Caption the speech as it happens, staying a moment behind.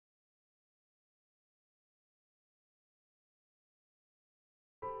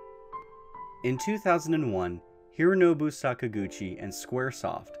In 2001, Hironobu Sakaguchi and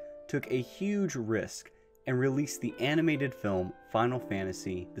Squaresoft took a huge risk and released the animated film Final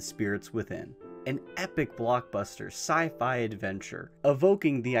Fantasy: The Spirits Within, an epic blockbuster sci-fi adventure.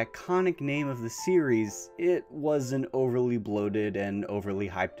 Evoking the iconic name of the series, it was an overly bloated and overly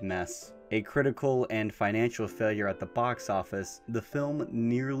hyped mess. A critical and financial failure at the box office, the film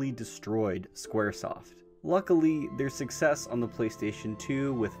nearly destroyed Squaresoft. Luckily, their success on the PlayStation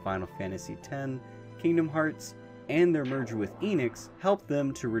 2 with Final Fantasy X, Kingdom Hearts, and their merger with Enix helped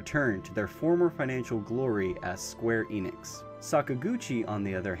them to return to their former financial glory as Square Enix. Sakaguchi, on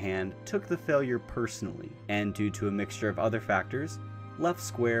the other hand, took the failure personally, and due to a mixture of other factors, left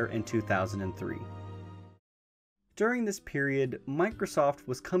Square in 2003. During this period, Microsoft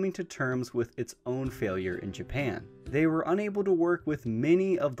was coming to terms with its own failure in Japan. They were unable to work with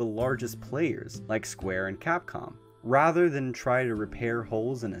many of the largest players, like Square and Capcom. Rather than try to repair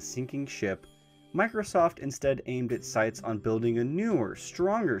holes in a sinking ship, Microsoft instead aimed its sights on building a newer,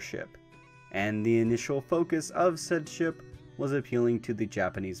 stronger ship, and the initial focus of said ship was appealing to the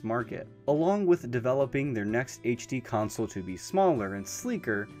Japanese market. Along with developing their next HD console to be smaller and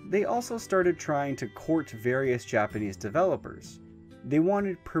sleeker, they also started trying to court various Japanese developers. They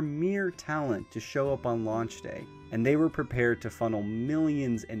wanted premier talent to show up on launch day, and they were prepared to funnel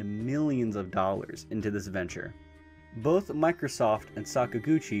millions and millions of dollars into this venture. Both Microsoft and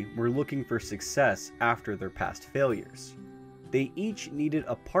Sakaguchi were looking for success after their past failures. They each needed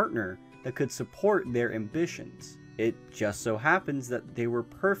a partner that could support their ambitions. It just so happens that they were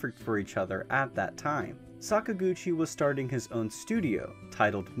perfect for each other at that time. Sakaguchi was starting his own studio,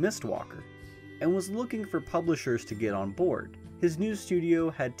 titled Mistwalker, and was looking for publishers to get on board. His new studio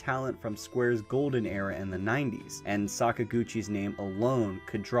had talent from Square's golden era in the 90s, and Sakaguchi's name alone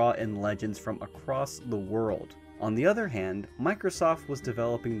could draw in legends from across the world. On the other hand, Microsoft was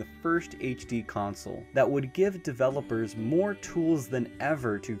developing the first HD console that would give developers more tools than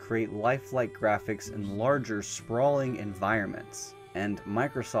ever to create lifelike graphics in larger, sprawling environments, and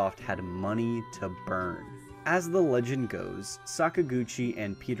Microsoft had money to burn. As the legend goes, Sakaguchi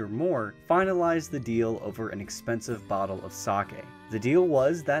and Peter Moore finalized the deal over an expensive bottle of sake. The deal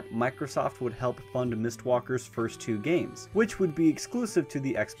was that Microsoft would help fund Mistwalker's first 2 games, which would be exclusive to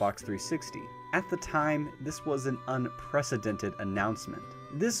the Xbox 360. At the time, this was an unprecedented announcement.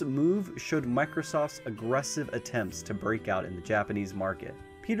 This move showed Microsoft's aggressive attempts to break out in the Japanese market.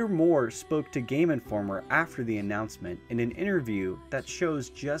 Peter Moore spoke to Game Informer after the announcement in an interview that shows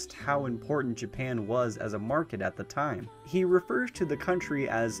just how important Japan was as a market at the time. He refers to the country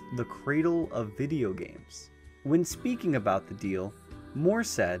as the cradle of video games. When speaking about the deal, Moore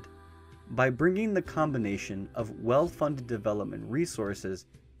said, "By bringing the combination of well-funded development resources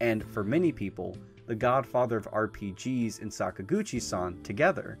and, for many people, the godfather of RPGs in Sakaguchi-san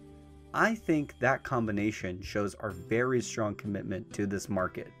together, I think that combination shows our very strong commitment to this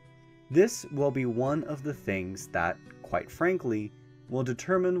market. This will be one of the things that, quite frankly, will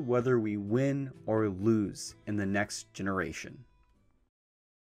determine whether we win or lose in the next generation."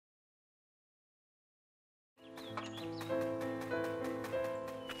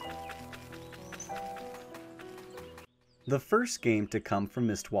 The first game to come from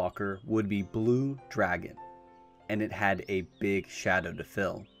Mistwalker would be Blue Dragon, and it had a big shadow to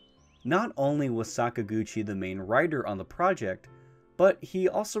fill. Not only was Sakaguchi the main writer on the project, but he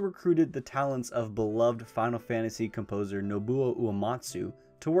also recruited the talents of beloved Final Fantasy composer Nobuo Uematsu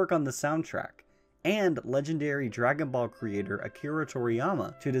to work on the soundtrack, and legendary Dragon Ball creator Akira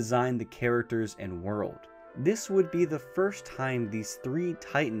Toriyama to design the characters and world. This would be the first time these 3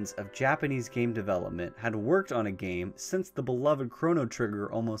 titans of Japanese game development had worked on a game since the beloved Chrono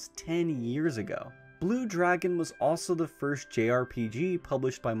Trigger almost 10 years ago. Blue Dragon was also the first JRPG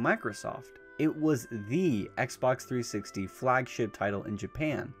published by Microsoft. It was the Xbox 360 flagship title in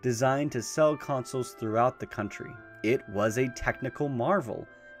Japan, designed to sell consoles throughout the country. It was a technical marvel,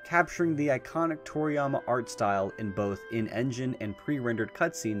 capturing the iconic Toriyama art style in both in-engine and pre-rendered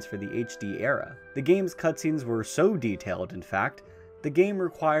cutscenes for the HD era. The game's cutscenes were so detailed, in fact, the game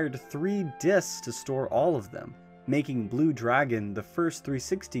required 3 discs to store all of them, making Blue Dragon the first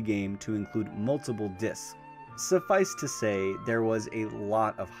 360 game to include multiple discs. Suffice to say, there was a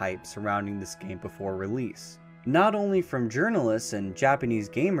lot of hype surrounding this game before release. Not only from journalists and Japanese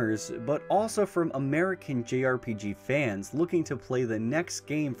gamers, but also from American JRPG fans looking to play the next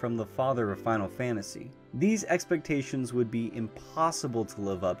game from the father of Final Fantasy. These expectations would be impossible to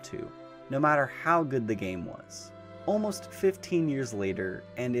live up to, no matter how good the game was. Almost 15 years later,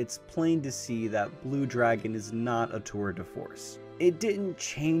 and it's plain to see that Blue Dragon is not a tour de force. It didn't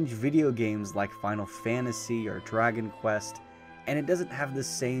change video games like Final Fantasy or Dragon Quest. and it doesn't have the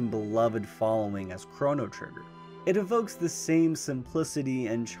same beloved following as Chrono Trigger. It evokes the same simplicity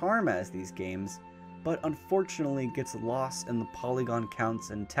and charm as these games, but unfortunately gets lost in the polygon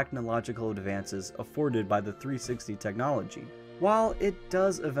counts and technological advances afforded by the 360 technology. While it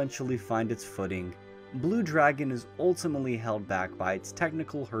does eventually find its footing, Blue Dragon is ultimately held back by its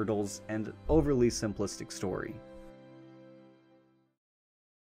technical hurdles and overly simplistic story.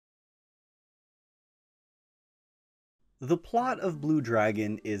 The plot of Blue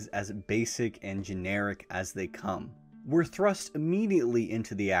Dragon is as basic and generic as they come. We're thrust immediately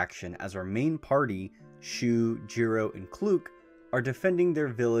into the action as our main party, Shu, Jiro, and Kluke, are defending their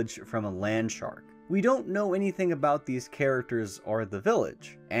village from a land shark. We don't know anything about these characters or the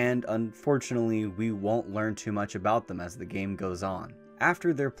village, and unfortunately we won't learn too much about them as the game goes on.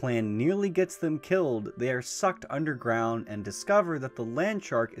 After their plan nearly gets them killed, they are sucked underground and discover that the land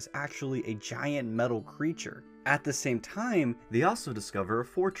shark is actually a giant metal creature. At the same time, they also discover a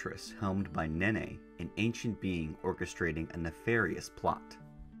fortress helmed by Nene, an ancient being orchestrating a nefarious plot.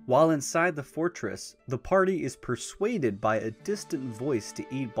 While inside the fortress, the party is persuaded by a distant voice to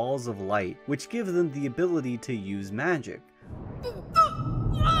eat balls of light, which give them the ability to use magic.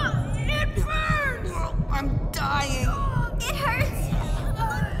 It burns! I'm dying! It hurts!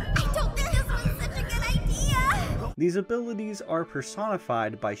 I don't think this was such a good idea! These abilities are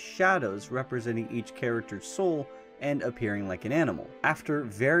personified by shadows representing each character's soul and appearing like an animal. After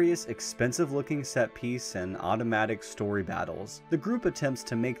various expensive-looking set-piece and automatic story battles, the group attempts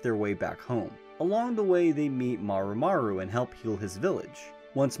to make their way back home. Along the way, they meet Marumaru and help heal his village.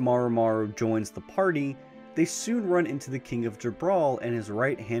 Once Marumaru joins the party, they soon run into the King of Gibral and his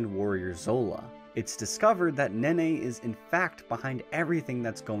right-hand warrior Zola. It's discovered that Nene is in fact behind everything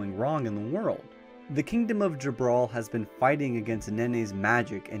that's going wrong in the world. The Kingdom of Gibral has been fighting against Nene's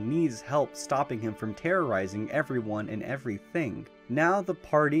magic and needs help stopping him from terrorizing everyone and everything. Now the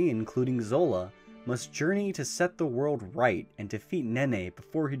party, including Zola, must journey to set the world right and defeat Nene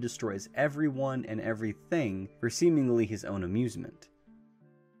before he destroys everyone and everything for seemingly his own amusement.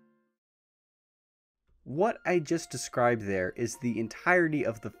 What I just described there is the entirety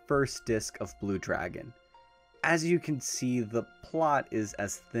of the first disc of Blue Dragon. As you can see, the plot is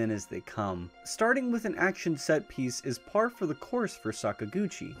as thin as they come. Starting with an action set piece is par for the course for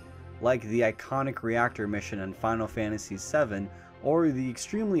Sakaguchi, like the iconic reactor mission in Final Fantasy VII or the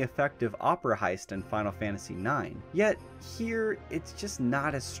extremely effective opera heist in Final Fantasy IX. Yet here, it's just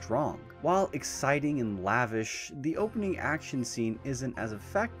not as strong. While exciting and lavish, the opening action scene isn't as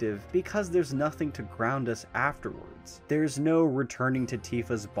effective because there's nothing to ground us afterwards. There's no returning to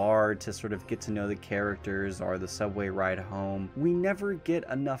Tifa's bar to sort of get to know the characters or the subway ride home. We never get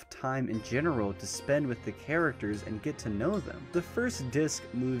enough time in general to spend with the characters and get to know them. The first disc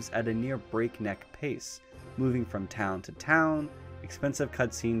moves at a near breakneck pace, moving from town to town, expensive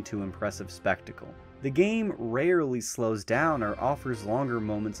cutscene to impressive spectacle. The game rarely slows down or offers longer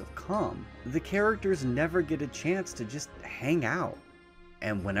moments of calm. The characters never get a chance to just hang out.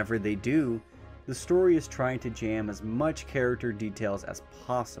 And whenever they do, the story is trying to jam as much character details as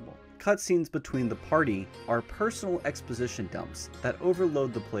possible. Cutscenes between the party are personal exposition dumps that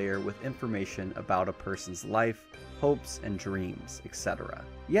overload the player with information about a person's life, hopes and dreams, etc.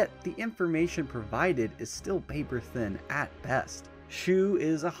 Yet the information provided is still paper thin at best. Shu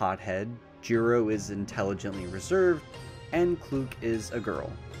is a hothead, Jiro is intelligently reserved, and Kluke is a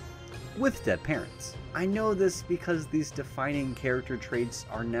girl. With dead parents. I know this because these defining character traits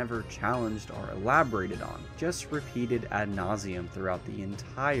are never challenged or elaborated on, just repeated ad nauseum throughout the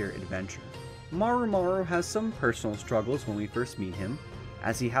entire adventure. Marumaru has some personal struggles when we first meet him,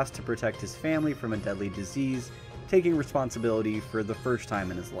 as he has to protect his family from a deadly disease, taking responsibility for the first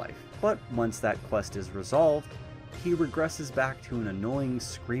time in his life. But once that quest is resolved, he regresses back to an annoying,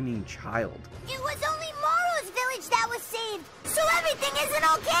 screaming child. It was only Maru's village that was saved, so everything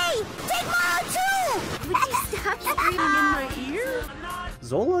isn't okay! Take Maru too! Would you stop screaming in my ear?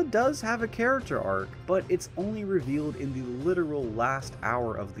 Zola does have a character arc, but it's only revealed in the literal last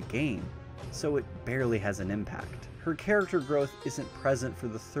hour of the game, so it barely has an impact. Her character growth isn't present for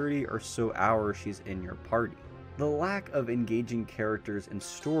the 30 or so hours she's in your party. The lack of engaging characters and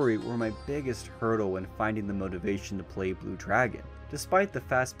story were my biggest hurdle when finding the motivation to play Blue Dragon. Despite the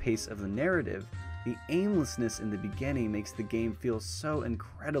fast pace of the narrative, the aimlessness in the beginning makes the game feel so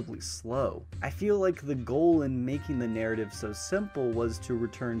incredibly slow. I feel like the goal in making the narrative so simple was to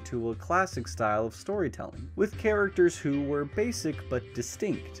return to a classic style of storytelling, with characters who were basic but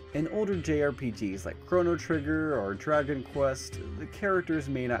distinct. In older JRPGs like Chrono Trigger or Dragon Quest, the characters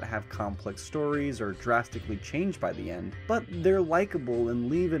may not have complex stories or drastically change by the end, but they're likable and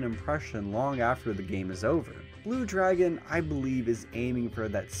leave an impression long after the game is over. Blue Dragon, I believe, is aiming for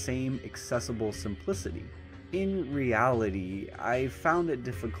that same accessible simplicity. In reality, I found it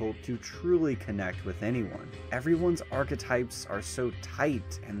difficult to truly connect with anyone. Everyone's archetypes are so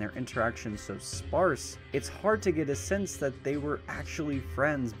tight and their interactions so sparse, it's hard to get a sense that they were actually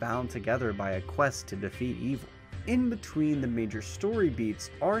friends bound together by a quest to defeat evil. In between the major story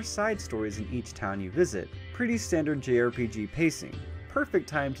beats are side stories in each town you visit. Pretty standard JRPG pacing. Perfect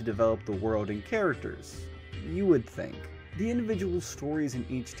time to develop the world and characters, you would think. The individual stories in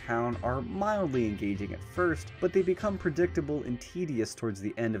each town are mildly engaging at first, but they become predictable and tedious towards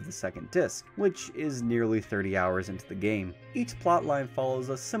the end of the second disc, which is nearly 30 hours into the game. Each plotline follows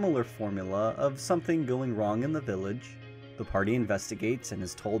a similar formula of something going wrong in the village. The party investigates and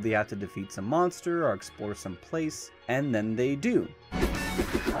is told they have to defeat some monster or explore some place, and then they do.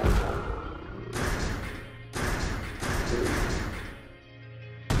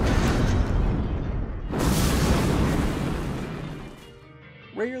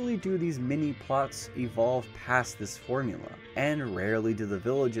 Rarely do these mini-plots evolve past this formula, and rarely do the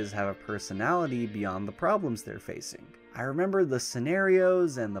villages have a personality beyond the problems they're facing. I remember the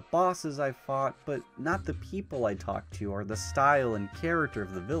scenarios and the bosses I fought, but not the people I talked to or the style and character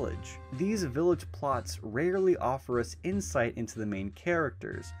of the village. These village plots rarely offer us insight into the main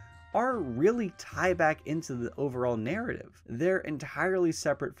characters, or really tie back into the overall narrative. They're entirely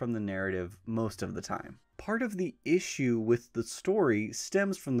separate from the narrative most of the time. Part of the issue with the story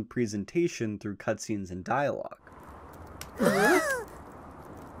stems from the presentation through cutscenes and dialogue.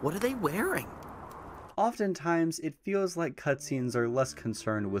 What are they wearing? Oftentimes, it feels like cutscenes are less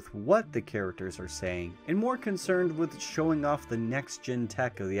concerned with what the characters are saying, and more concerned with showing off the next-gen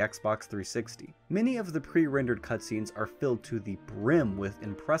tech of the Xbox 360. Many of the pre-rendered cutscenes are filled to the brim with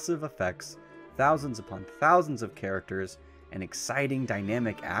impressive effects, thousands upon thousands of characters, and exciting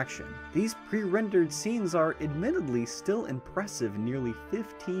dynamic action. These pre-rendered scenes are admittedly still impressive nearly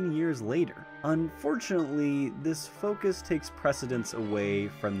 15 years later. Unfortunately, this focus takes precedence away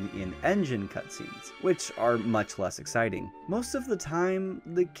from the in-engine cutscenes, which are much less exciting. Most of the time,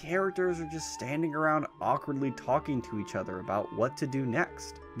 the characters are just standing around awkwardly talking to each other about what to do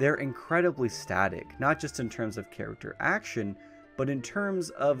next. They're incredibly static, not just in terms of character action, but in terms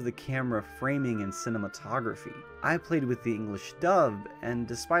of the camera framing and cinematography. I played with the English dub, and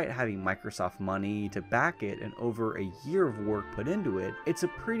despite having Microsoft money to back it and over a year of work put into it, it's a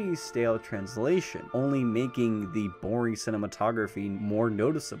pretty stale translation, only making the boring cinematography more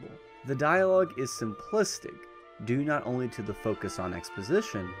noticeable. The dialogue is simplistic, due not only to the focus on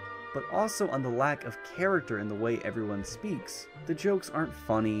exposition, but also on the lack of character in the way everyone speaks. The jokes aren't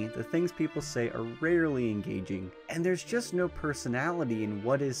funny, the things people say are rarely engaging, and there's just no personality in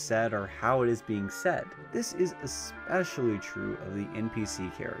what is said or how it is being said. This is especially true of the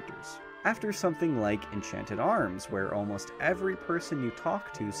NPC characters. After something like Enchanted Arms, where almost every person you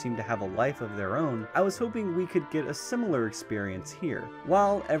talk to seemed to have a life of their own, I was hoping we could get a similar experience here.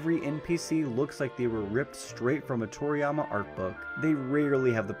 While every NPC looks like they were ripped straight from a Toriyama art book, they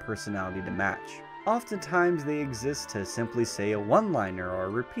rarely have the personality to match. Oftentimes they exist to simply say a one-liner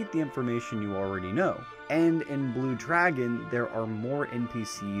or repeat the information you already know. And in Blue Dragon, there are more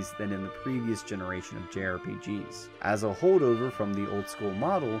NPCs than in the previous generation of JRPGs. As a holdover from the old school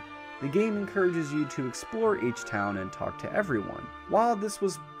model, the game encourages you to explore each town and talk to everyone. While this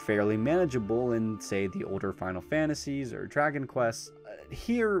was fairly manageable in, say, the older Final Fantasies or Dragon Quests,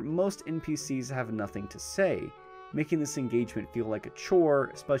 here most NPCs have nothing to say, making this engagement feel like a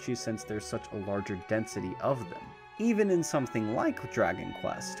chore, especially since there's such a larger density of them. Even in something like Dragon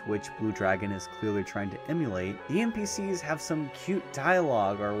Quest, which Blue Dragon is clearly trying to emulate, the NPCs have some cute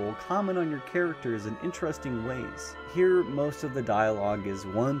dialogue or will comment on your characters in interesting ways. Here, most of the dialogue is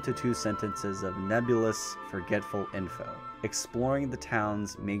 1 to 2 sentences of nebulous, forgetful info. Exploring the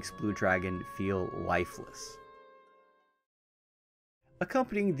towns makes Blue Dragon feel lifeless.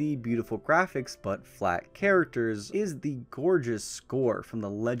 Accompanying the beautiful graphics but flat characters is the gorgeous score from the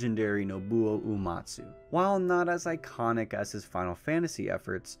legendary Nobuo Uematsu. While not as iconic as his Final Fantasy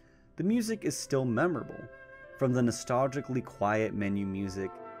efforts, the music is still memorable. From the nostalgically quiet menu music,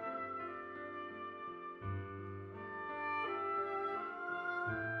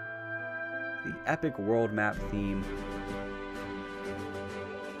 the epic world map theme,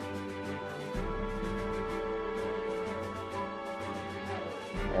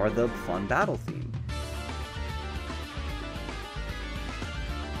 or the fun battle theme.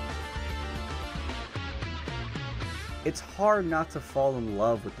 It's hard not to fall in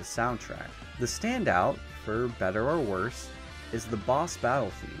love with the soundtrack. The standout, for better or worse, is the boss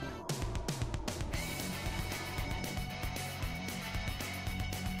battle theme.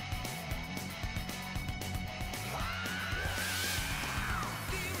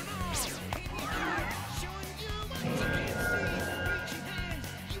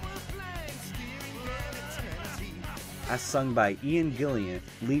 as sung by Ian Gillan,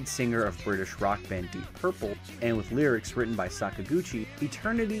 lead singer of British rock band Deep Purple, and with lyrics written by Sakaguchi,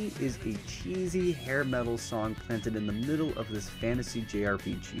 Eternity is a cheesy hair metal song planted in the middle of this fantasy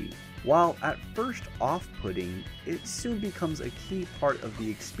JRPG. While at first off-putting, it soon becomes a key part of the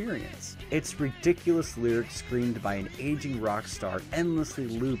experience. Its ridiculous lyrics screamed by an aging rock star endlessly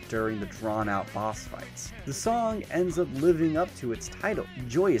looped during the drawn-out boss fights. The song ends up living up to its title,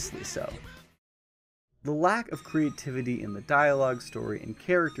 joyously so. The lack of creativity in the dialogue, story, and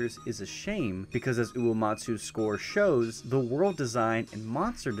characters is a shame because, as Uematsu's score shows, the world design and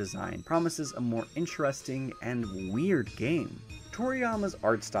monster design promises a more interesting and weird game. Toriyama's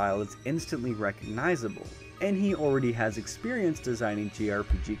art style is instantly recognizable, and he already has experience designing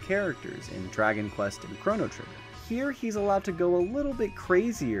JRPG characters in Dragon Quest and Chrono Trigger. Here he's allowed to go a little bit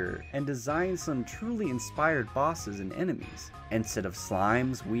crazier and design some truly inspired bosses and enemies. Instead of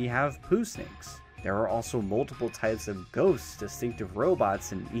slimes, we have poo snakes. There are also multiple types of ghosts, distinctive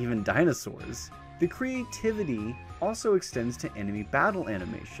robots, and even dinosaurs. The creativity also extends to enemy battle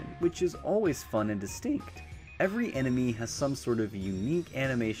animation, which is always fun and distinct. Every enemy has some sort of unique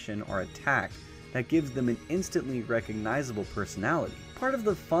animation or attack that gives them an instantly recognizable personality. Part of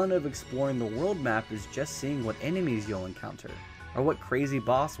the fun of exploring the world map is just seeing what enemies you'll encounter, or what crazy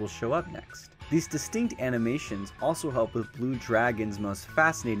boss will show up next. These distinct animations also help with Blue Dragon's most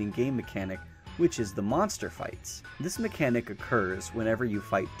fascinating game mechanic, which is the monster fights. This mechanic occurs whenever you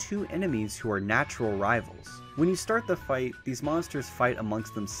fight two enemies who are natural rivals. When you start the fight, these monsters fight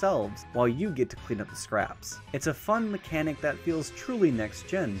amongst themselves while you get to clean up the scraps. It's a fun mechanic that feels truly next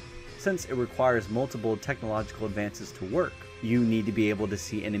gen, since it requires multiple technological advances to work. You need to be able to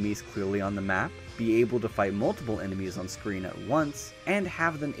see enemies clearly on the map, be able to fight multiple enemies on screen at once, and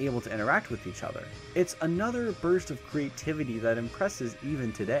have them able to interact with each other. It's another burst of creativity that impresses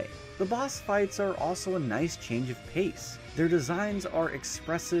even today. The boss fights are also a nice change of pace. Their designs are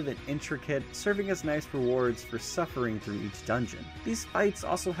expressive and intricate, serving as nice rewards for suffering through each dungeon. These fights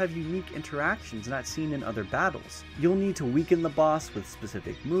also have unique interactions not seen in other battles. You'll need to weaken the boss with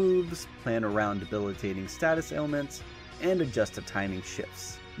specific moves, plan around debilitating status ailments, and adjust to timing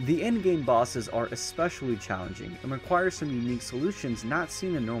shifts. The endgame bosses are especially challenging and require some unique solutions not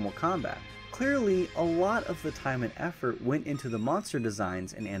seen in normal combat. Clearly, a lot of the time and effort went into the monster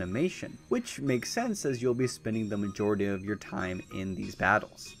designs and animation, which makes sense as you'll be spending the majority of your time in these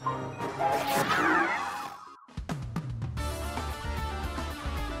battles.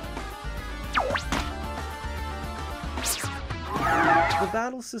 The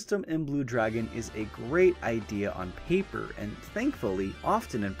battle system in Blue Dragon is a great idea on paper and, thankfully,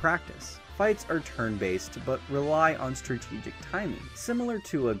 often in practice. Fights are turn-based, but rely on strategic timing. Similar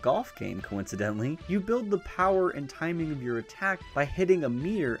to a golf game, coincidentally, you build the power and timing of your attack by hitting a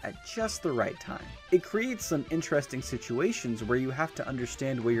meter at just the right time. It creates some interesting situations where you have to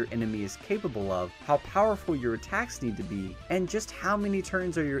understand what your enemy is capable of, how powerful your attacks need to be, and just how many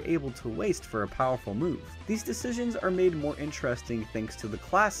turns are you able to waste for a powerful move. These decisions are made more interesting thanks to the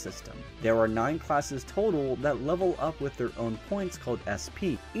class system. There are 9 classes total that level up with their own points called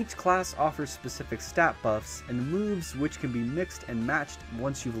SP. Each class offers specific stat buffs and moves which can be mixed and matched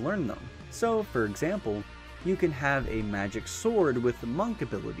once you've learned them. So, for example, you can have a magic sword with monk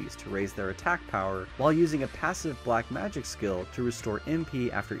abilities to raise their attack power, while using a passive black magic skill to restore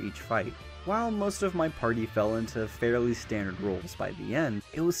MP after each fight. While most of my party fell into fairly standard roles by the end,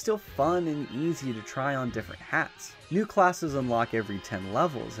 it was still fun and easy to try on different hats. New classes unlock every 10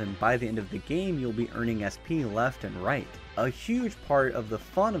 levels, and by the end of the game you'll be earning SP left and right. A huge part of the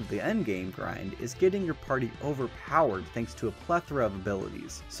fun of the endgame grind is getting your party overpowered thanks to a plethora of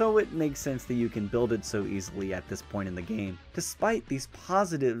abilities, so it makes sense that you can build it so easily at this point in the game. Despite these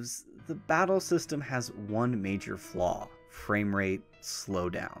positives, the battle system has one major flaw: frame rate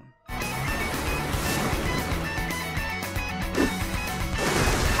slowdown.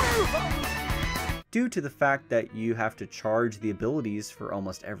 Due to the fact that you have to charge the abilities for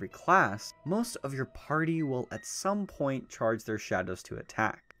almost every class, most of your party will at some point charge their shadows to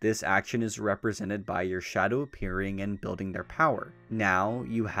attack. This action is represented by your shadow appearing and building their power. Now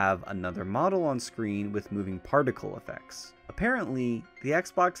you have another model on screen with moving particle effects. Apparently, the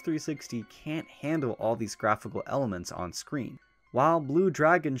Xbox 360 can't handle all these graphical elements on screen. While Blue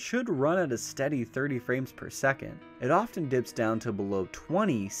Dragon should run at a steady 30 frames per second, it often dips down to below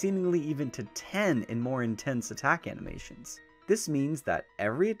 20, seemingly even to 10 in more intense attack animations. This means that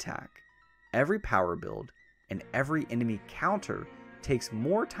every attack, every power build, and every enemy counter takes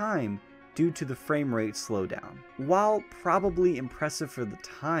more time due to the frame rate slowdown. While probably impressive for the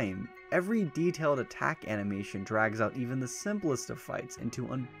time, every detailed attack animation drags out even the simplest of fights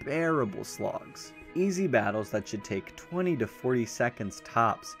into unbearable slogs. Easy battles that should take 20 to 40 seconds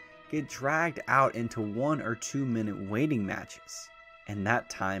tops get dragged out into 1 or 2 minute waiting matches, and that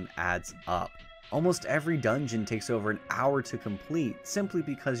time adds up. Almost every dungeon takes over an hour to complete simply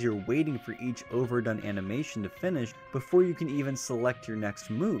because you're waiting for each overdone animation to finish before you can even select your next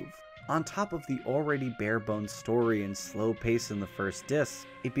move. On top of the already bare-bones story and slow pace in the first disc,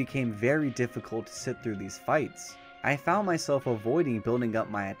 it became very difficult to sit through these fights. I found myself avoiding building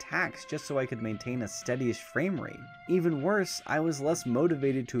up my attacks just so I could maintain a steady-ish frame rate. Even worse, I was less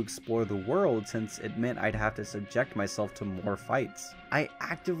motivated to explore the world since it meant I'd have to subject myself to more fights. I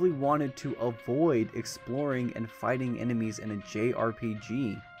actively wanted to avoid exploring and fighting enemies in a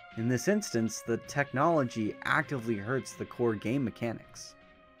JRPG. In this instance, the technology actively hurts the core game mechanics.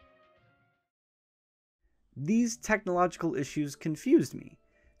 These technological issues confused me.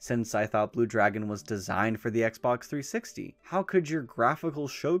 Since I thought Blue Dragon was designed for the Xbox 360, how could your graphical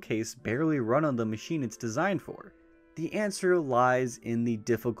showcase barely run on the machine it's designed for? The answer lies in the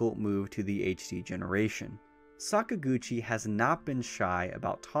difficult move to the HD generation. Sakaguchi has not been shy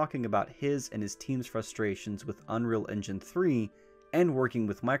about talking about his and his team's frustrations with Unreal Engine 3 and working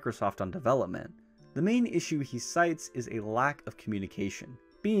with Microsoft on development. The main issue he cites is a lack of communication.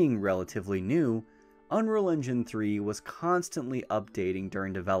 Being relatively new, Unreal Engine 3 was constantly updating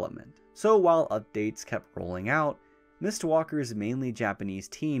during development, so while updates kept rolling out, Mistwalker's mainly Japanese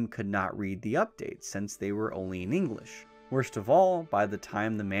team could not read the updates since they were only in English. Worst of all, by the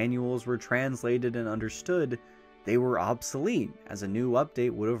time the manuals were translated and understood, they were obsolete, as a new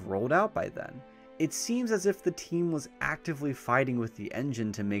update would have rolled out by then. It seems as if the team was actively fighting with the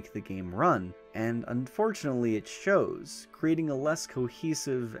engine to make the game run, and unfortunately it shows, creating a less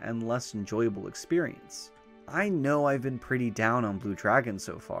cohesive and less enjoyable experience. I know I've been pretty down on Blue Dragon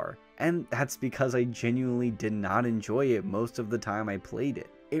so far, and that's because I genuinely did not enjoy it most of the time I played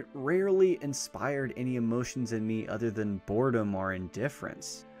it. It rarely inspired any emotions in me other than boredom or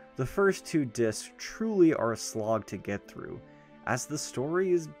indifference. The first 2 discs truly are a slog to get through, as the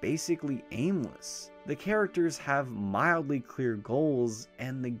story is basically aimless. The characters have mildly clear goals,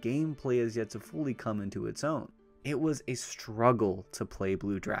 and the gameplay is yet to fully come into its own. It was a struggle to play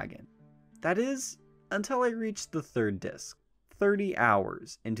Blue Dragon. That is, until I reached the 3rd disc, 30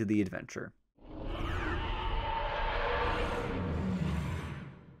 hours into the adventure.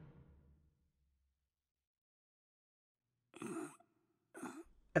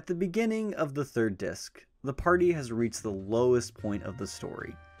 At the beginning of the 3rd disc, the party has reached the lowest point of the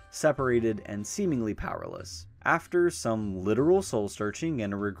story, separated and seemingly powerless. After some literal soul-searching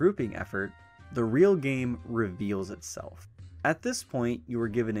and a regrouping effort, the real game reveals itself. At this point, you are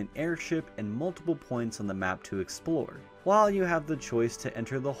given an airship and multiple points on the map to explore. While you have the choice to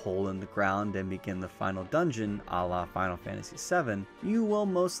enter the hole in the ground and begin the final dungeon, a la Final Fantasy VII, you will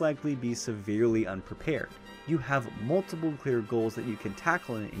most likely be severely unprepared. You have multiple clear goals that you can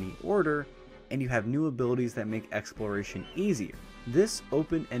tackle in any order, and you have new abilities that make exploration easier. This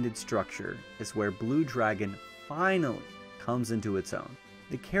open-ended structure is where Blue Dragon finally comes into its own.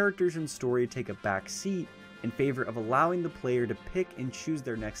 The characters and story take a back seat in favor of allowing the player to pick and choose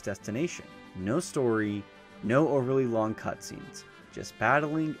their next destination. No story, no overly long cutscenes, just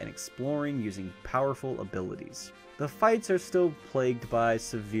battling and exploring using powerful abilities. The fights are still plagued by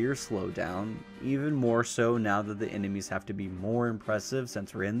severe slowdown, even more so now that the enemies have to be more impressive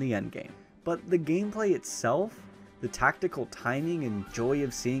since we're in the endgame. But the gameplay itself, the tactical timing and joy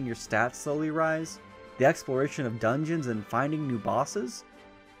of seeing your stats slowly rise, the exploration of dungeons and finding new bosses,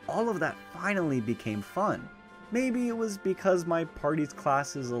 all of that finally became fun. Maybe it was because my party's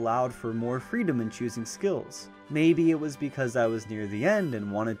classes allowed for more freedom in choosing skills. Maybe it was because I was near the end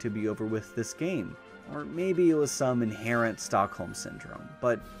and wanted to be over with this game. Or maybe it was some inherent Stockholm Syndrome.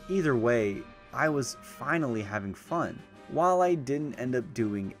 But either way, I was finally having fun. While I didn't end up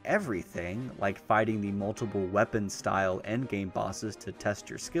doing everything, like fighting the multiple weapon style endgame bosses to test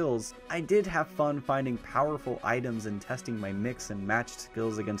your skills, I did have fun finding powerful items and testing my mix and matched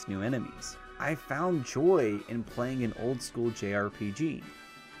skills against new enemies. I found joy in playing an old school JRPG.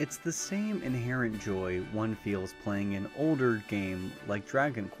 It's the same inherent joy one feels playing an older game like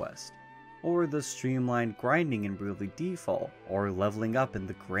Dragon Quest, or the streamlined grinding in Bravely Default, or leveling up in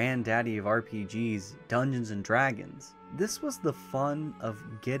the granddaddy of RPGs, Dungeons & Dragons. This was the fun of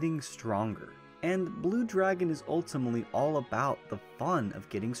getting stronger, and Blue Dragon is ultimately all about the fun of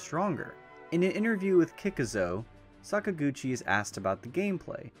getting stronger. In an interview with Keiichi, Sakaguchi is asked about the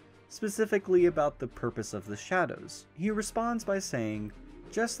gameplay, specifically about the purpose of the shadows. He responds by saying,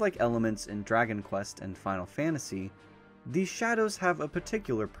 just like elements in Dragon Quest and Final Fantasy, these shadows have a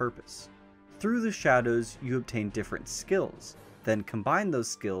particular purpose. Through the shadows, you obtain different skills. then combine those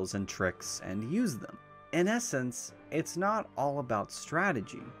skills and tricks and use them. In essence, it's not all about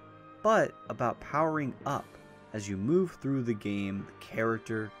strategy, but about powering up. As you move through the game, the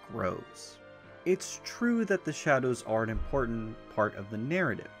character grows. It's true that the shadows are an important part of the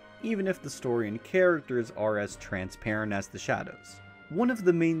narrative, even if the story and characters are as transparent as the shadows. One of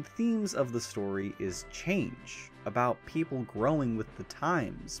the main themes of the story is change, about people growing with the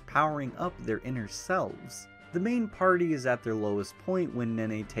times, powering up their inner selves. The main party is at their lowest point when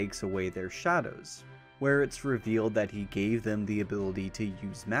Nene takes away their shadows, where it's revealed that he gave them the ability to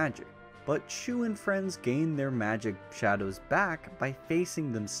use magic. But Shu and friends gain their magic shadows back by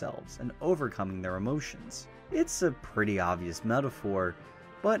facing themselves and overcoming their emotions. It's a pretty obvious metaphor,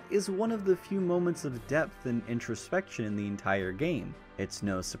 but is one of the few moments of depth and introspection in the entire game. It's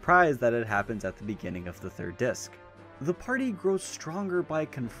no surprise that it happens at the beginning of the third disc. The party grows stronger by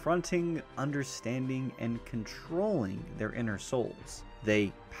confronting, understanding, and controlling their inner souls.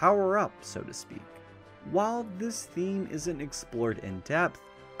 They power up, so to speak. While this theme isn't explored in depth,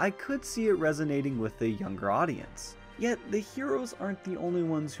 I could see it resonating with a younger audience. Yet the heroes aren't the only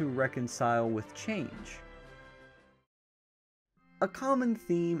ones who reconcile with change. A common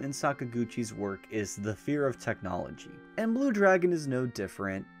theme in Sakaguchi's work is the fear of technology, and Blue Dragon is no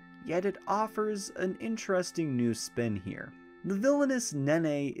different, yet it offers an interesting new spin here. The villainous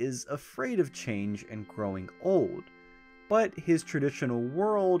Nene is afraid of change and growing old, but his traditional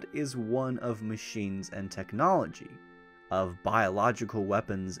world is one of machines and technology, of biological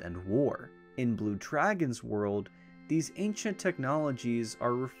weapons and war. In Blue Dragon's world, these ancient technologies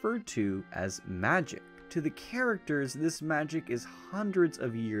are referred to as magic. To the characters, this magic is hundreds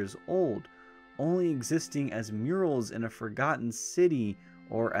of years old, only existing as murals in a forgotten city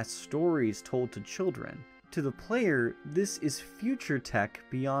or as stories told to children. To the player, this is future tech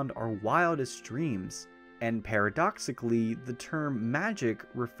beyond our wildest dreams, and paradoxically, the term magic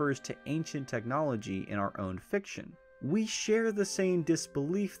refers to ancient technology in our own fiction. We share the same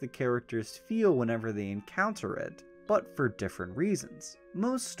disbelief the characters feel whenever they encounter it, but for different reasons.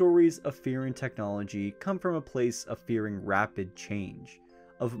 Most stories of fearing technology come from a place of fearing rapid change,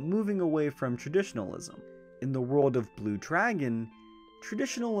 of moving away from traditionalism. In the world of Blue Dragon,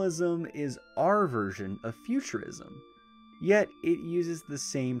 traditionalism is our version of futurism, yet it uses the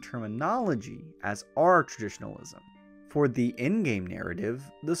same terminology as our traditionalism. For the in-game narrative,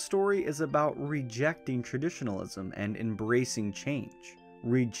 the story is about rejecting traditionalism and embracing change,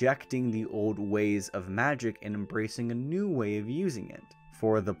 rejecting the old ways of magic and embracing a new way of using it.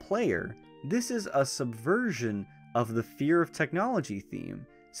 For the player, this is a subversion of the fear of technology theme,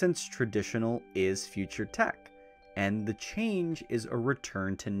 since traditional is future tech, and the change is a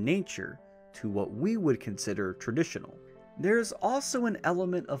return to nature, to what we would consider traditional. There's also an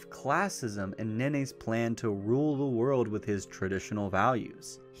element of classism in Nene's plan to rule the world with his traditional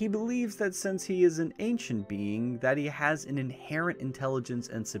values. He believes that since he is an ancient being, that he has an inherent intelligence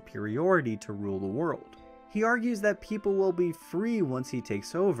and superiority to rule the world. He argues that people will be free once he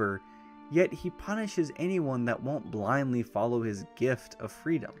takes over, yet he punishes anyone that won't blindly follow his gift of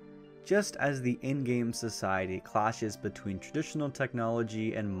freedom. Just as the in-game society clashes between traditional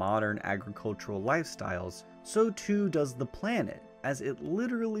technology and modern agricultural lifestyles, so too does the planet, as it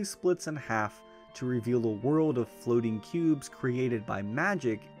literally splits in half to reveal a world of floating cubes created by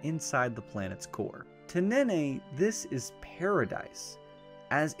magic inside the planet's core. To Nene, this is paradise,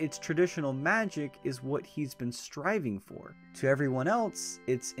 as its traditional magic is what he's been striving for. To everyone else,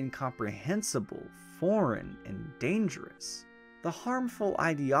 it's incomprehensible, foreign, and dangerous. The harmful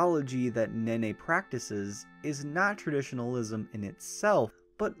ideology that Nene practices is not traditionalism in itself,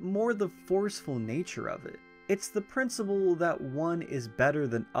 but more the forceful nature of it. It's the principle that one is better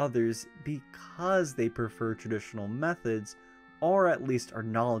than others because they prefer traditional methods, or at least are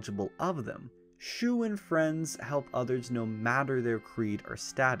knowledgeable of them. Shu and friends help others no matter their creed or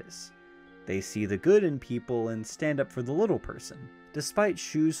status. They see the good in people and stand up for the little person. Despite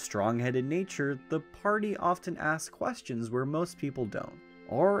Shu's strong-headed nature, the party often asks questions where most people don't.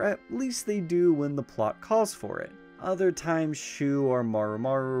 Or at least they do when the plot calls for it. Other times, Shu or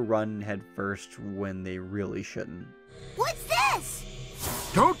Marumaru run headfirst when they really shouldn't. What's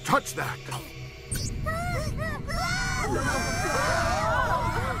this? Don't touch that!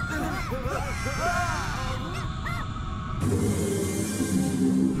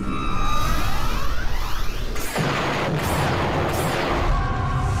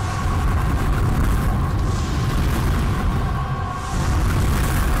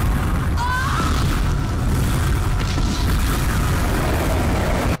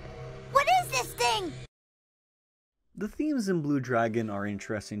 The themes in Blue Dragon are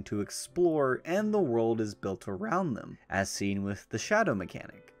interesting to explore, and the world is built around them, as seen with the shadow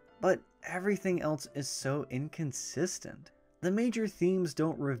mechanic. But everything else is so inconsistent. The major themes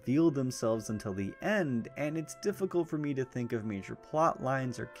don't reveal themselves until the end, and it's difficult for me to think of major plot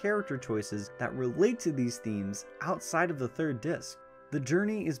lines or character choices that relate to these themes outside of the third disc. The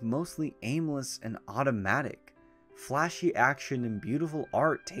journey is mostly aimless and automatic. Flashy action and beautiful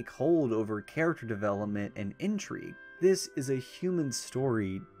art take hold over character development and intrigue. This is a human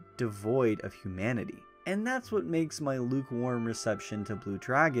story devoid of humanity. And that's what makes my lukewarm reception to Blue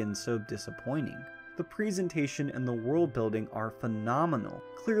Dragon so disappointing. The presentation and the world building are phenomenal.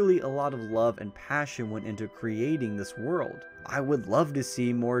 Clearly a lot of love and passion went into creating this world. I would love to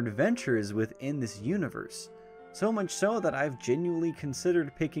see more adventures within this universe. So much so that I've genuinely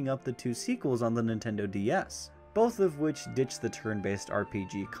considered picking up the 2 sequels on the Nintendo DS, both of which ditch the turn-based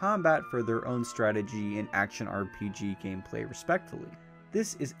RPG combat for their own strategy and action RPG gameplay respectively.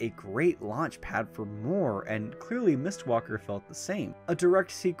 This is a great launch pad for more, and clearly Mistwalker felt the same. A direct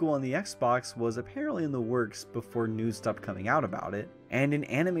sequel on the Xbox was apparently in the works before news stopped coming out about it, and an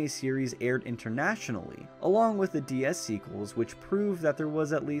anime series aired internationally, along with the DS sequels, which proved that there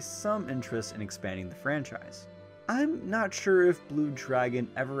was at least some interest in expanding the franchise. I'm not sure if Blue Dragon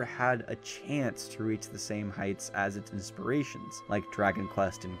ever had a chance to reach the same heights as its inspirations, like Dragon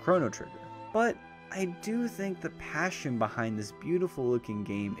Quest and Chrono Trigger, but I do think the passion behind this beautiful looking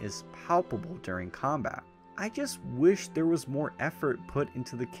game is palpable during combat. I just wish there was more effort put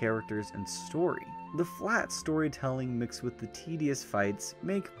into the characters and story. The flat storytelling mixed with the tedious fights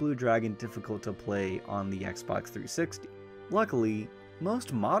make Blue Dragon difficult to play on the Xbox 360. Luckily,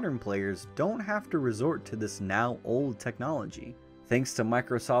 most modern players don't have to resort to this now old technology. Thanks to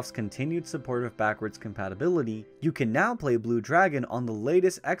Microsoft's continued support of backwards compatibility, you can now play Blue Dragon on the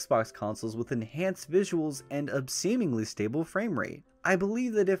latest Xbox consoles with enhanced visuals and a seemingly stable frame rate. I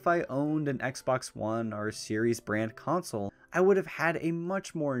believe that if I owned an Xbox One or Series brand console, I would have had a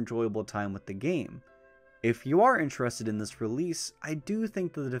much more enjoyable time with the game. If you are interested in this release, I do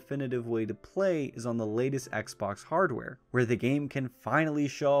think that the definitive way to play is on the latest Xbox hardware, where the game can finally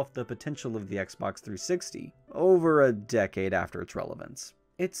show off the potential of the Xbox 360, over a decade after its relevance.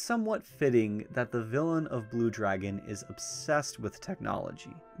 It's somewhat fitting that the villain of Blue Dragon is obsessed with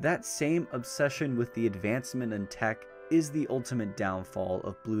technology. That same obsession with the advancement in tech is the ultimate downfall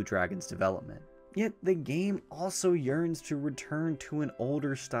of Blue Dragon's development. Yet the game also yearns to return to an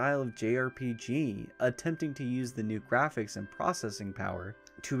older style of JRPG, attempting to use the new graphics and processing power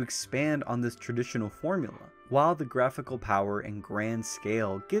to expand on this traditional formula. While the graphical power and grand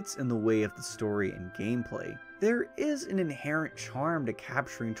scale gets in the way of the story and gameplay, there is an inherent charm to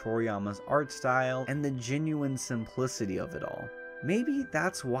capturing Toriyama's art style and the genuine simplicity of it all. Maybe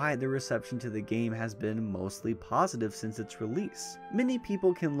that's why the reception to the game has been mostly positive since its release. Many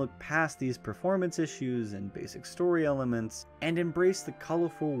people can look past these performance issues and basic story elements and embrace the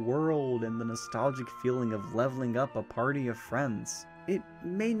colorful world and the nostalgic feeling of leveling up a party of friends. It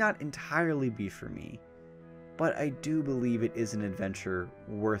may not entirely be for me, but I do believe it is an adventure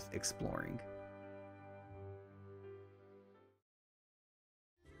worth exploring.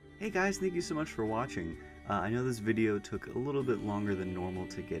 Hey guys, thank you so much for watching. I know this video took a little bit longer than normal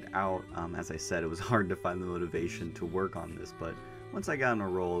to get out. As I said, it was hard to find the motivation to work on this, but once I got on a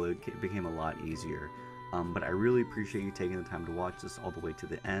roll, it became a lot easier. But I really appreciate you taking the time to watch this all the way to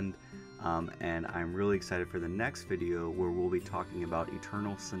the end, and I'm really excited for the next video where we'll be talking about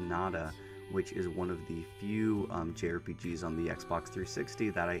Eternal Sonata, which is one of the few JRPGs on the Xbox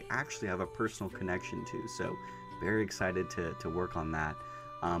 360 that I actually have a personal connection to, so very excited to work on that.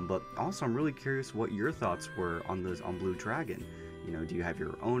 But also I'm really curious what your thoughts were on Blue Dragon. You know, do you have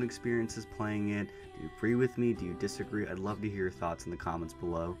your own experiences playing it? Do you agree with me? Do you disagree? I'd love to hear your thoughts in the comments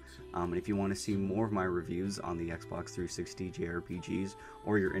below. And if you want to see more of my reviews on the Xbox 360 JRPGs,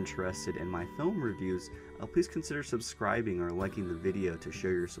 or you're interested in my film reviews, please consider subscribing or liking the video to show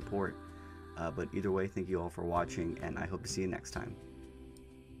your support. But either way, thank you all for watching, and I hope to see you next time.